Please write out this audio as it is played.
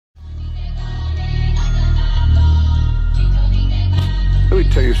me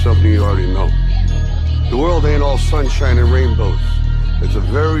tell you something you already know. The world ain't all sunshine and rainbows. It's a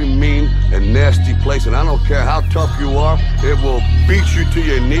very mean and nasty place, and I don't care how tough you are, it will beat you to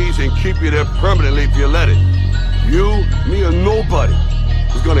your knees and keep you there permanently if you let it. You, me, or nobody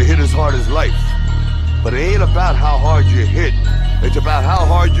is gonna hit as hard as life. But it ain't about how hard you hit. It's about how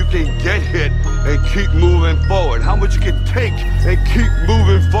hard you can get hit and keep moving forward. How much you can take and keep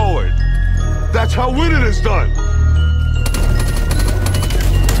moving forward. That's how winning is done.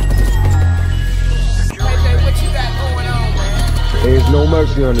 There's no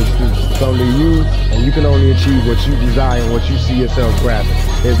mercy on the streets. It's only you, and you can only achieve what you desire and what you see yourself grabbing.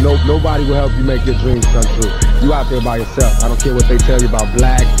 There's nobody will help you make your dreams come true. You out there by yourself. I don't care what they tell you about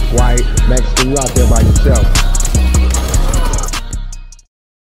black, white, Mexican. You out there by yourself.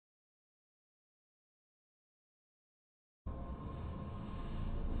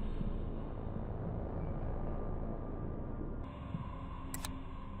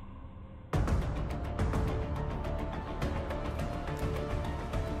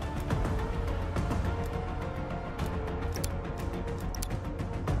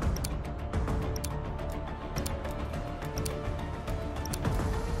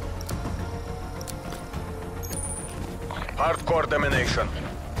 HardCøre domination.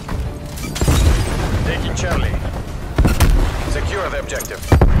 Taking Charlie. Secure the objective.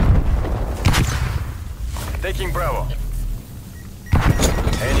 Taking Bravo.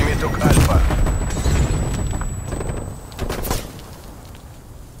 Enemy took Alpha.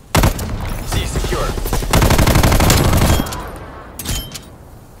 C secure.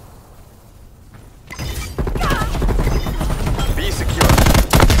 B secure.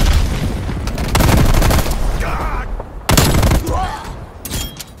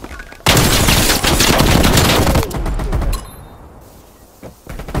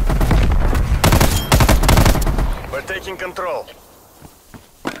 Taking control.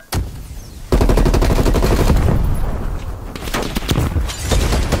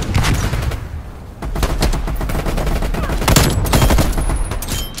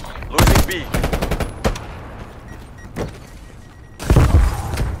 Losing B.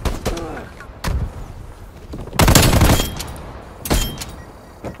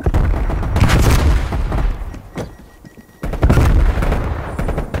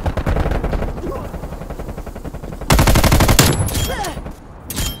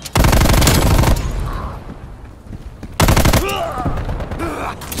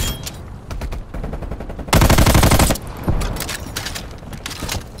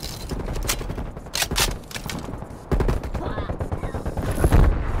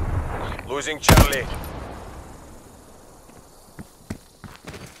 Losing Charlie.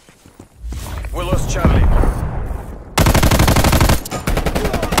 We lost Charlie.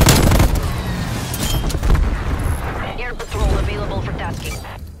 Air patrol available for tasking.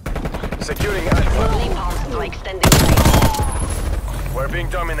 Securing Alpha. Napalm strike extending range. We're being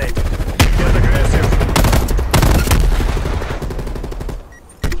dominated. Get aggressive.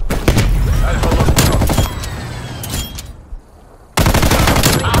 Alpha lost drone.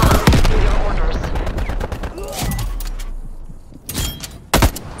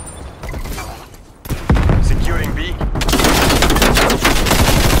 Securing B.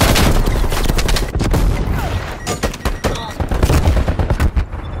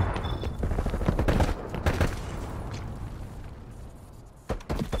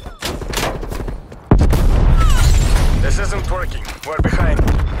 This isn't working. We're behind.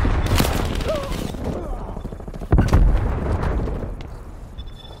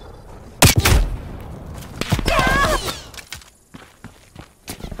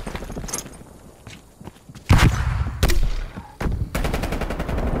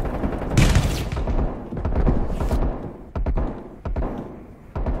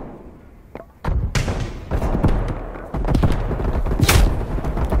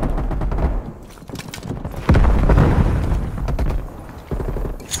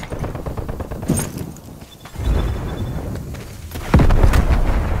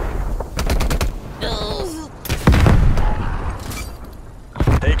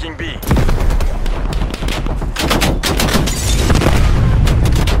 Taking B.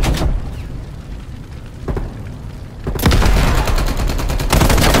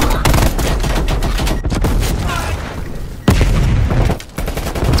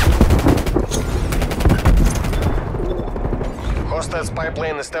 Hostile spy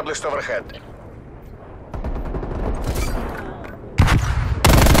plane established overhead.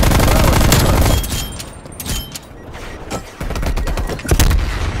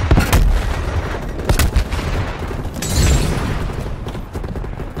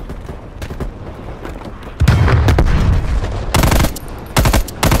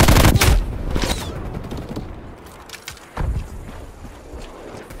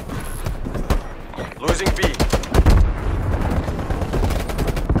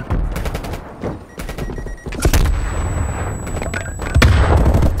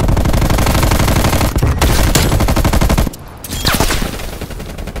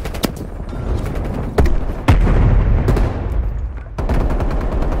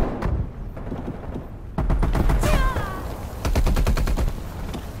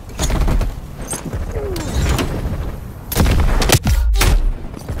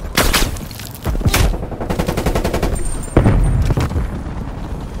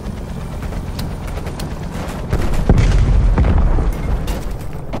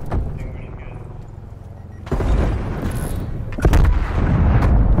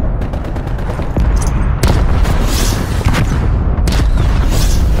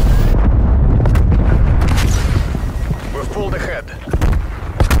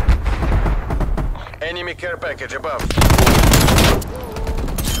 package above.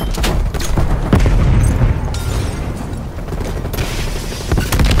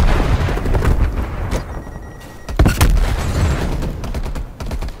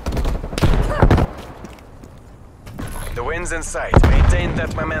 The wind's in sight. Maintain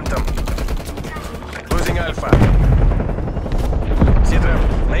that momentum. Losing Alpha. Citra,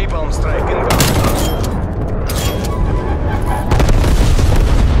 napalm strike inbound.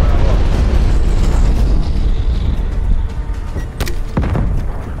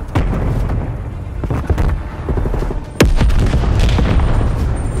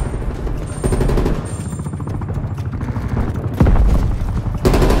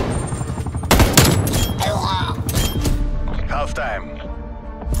 Half-time.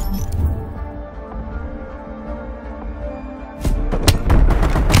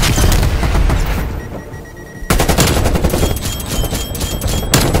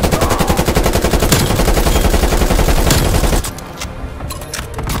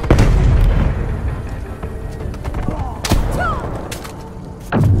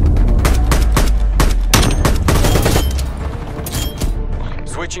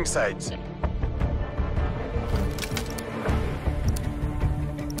 Switching sides.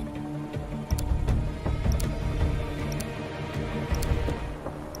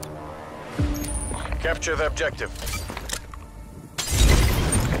 Capture the objective.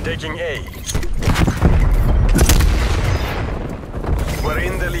 Taking A. We're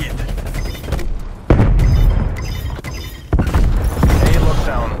in the lead. A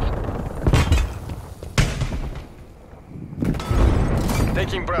lockdown.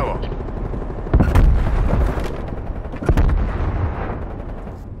 Taking Bravo.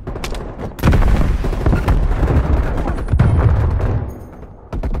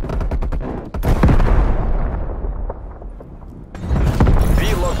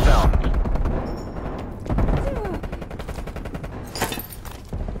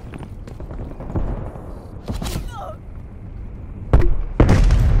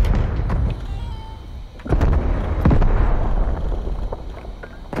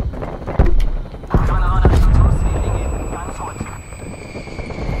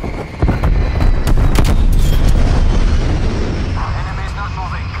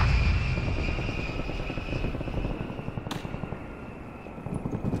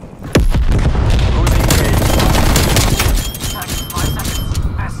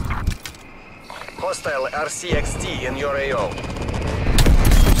 Hostile RCXT in your AO.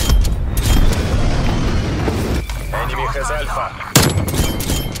 Enemy has Alpha.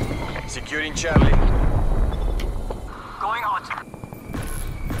 Securing Charlie. Going hot.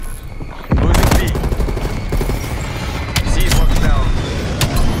 Losing B. C is locked down.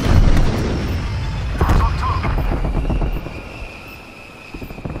 Top two.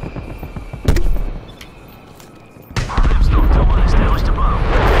 Brimstone tower established above.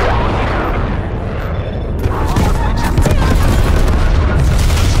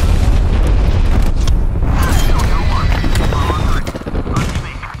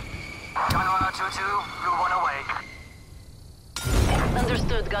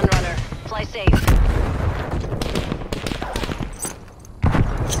 Understood, Gunrunner. Fly safe.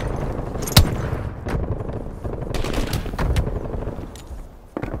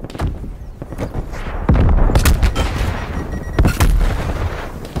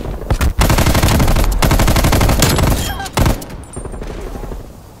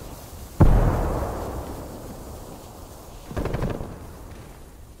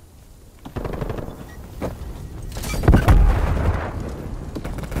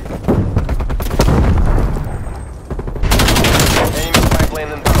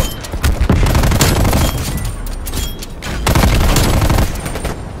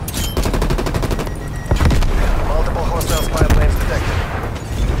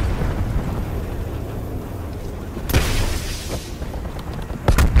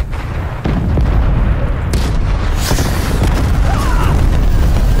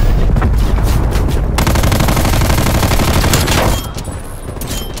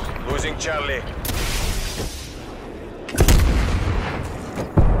 Charlie.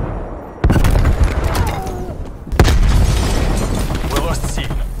 We lost C.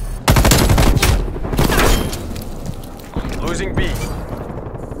 Losing B.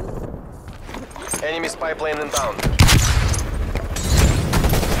 Enemy spy plane inbound.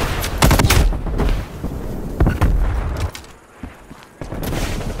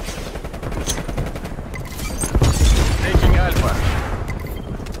 Taking Alpha.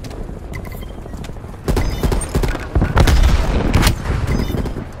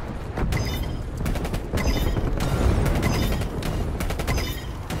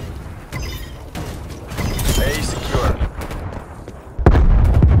 A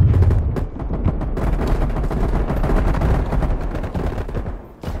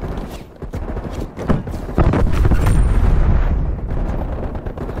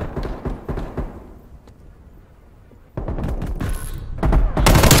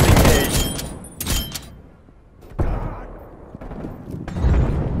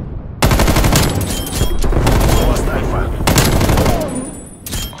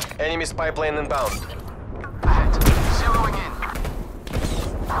Enemy spy plane inbound. Ahead. Zeroing in.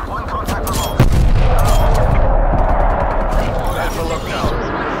 One contact remote. Alpha lockdown.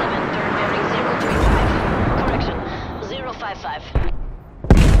 17, turn bearing 035. Correction, 055.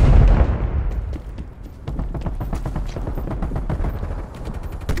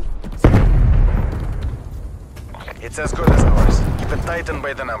 It's as good as ours. Keep it tight and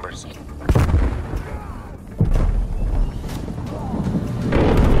by the numbers.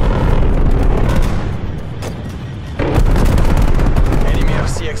 Enemy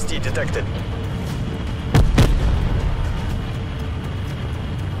RCXT detected.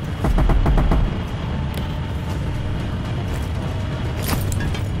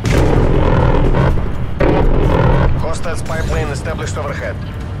 Hostile spy plane established overhead.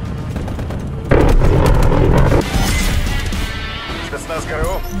 Spetsnaz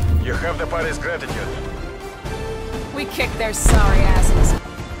ГРУ, you have the party's gratitude. We kicked their sorry asses.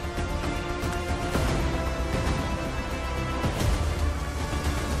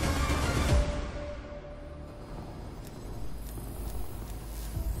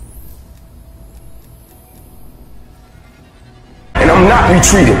 And I'm not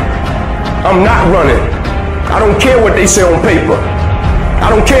retreating. I'm not running. I don't care what they say on paper. I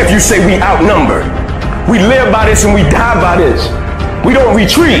don't care if you say we outnumbered. We live by this and we die by this. We don't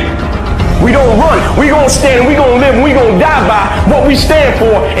retreat. We don't run. We gonna stand and we gonna live and we gonna die by what we stand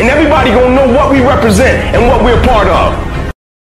for, and everybody gonna know what we represent and what we're part of.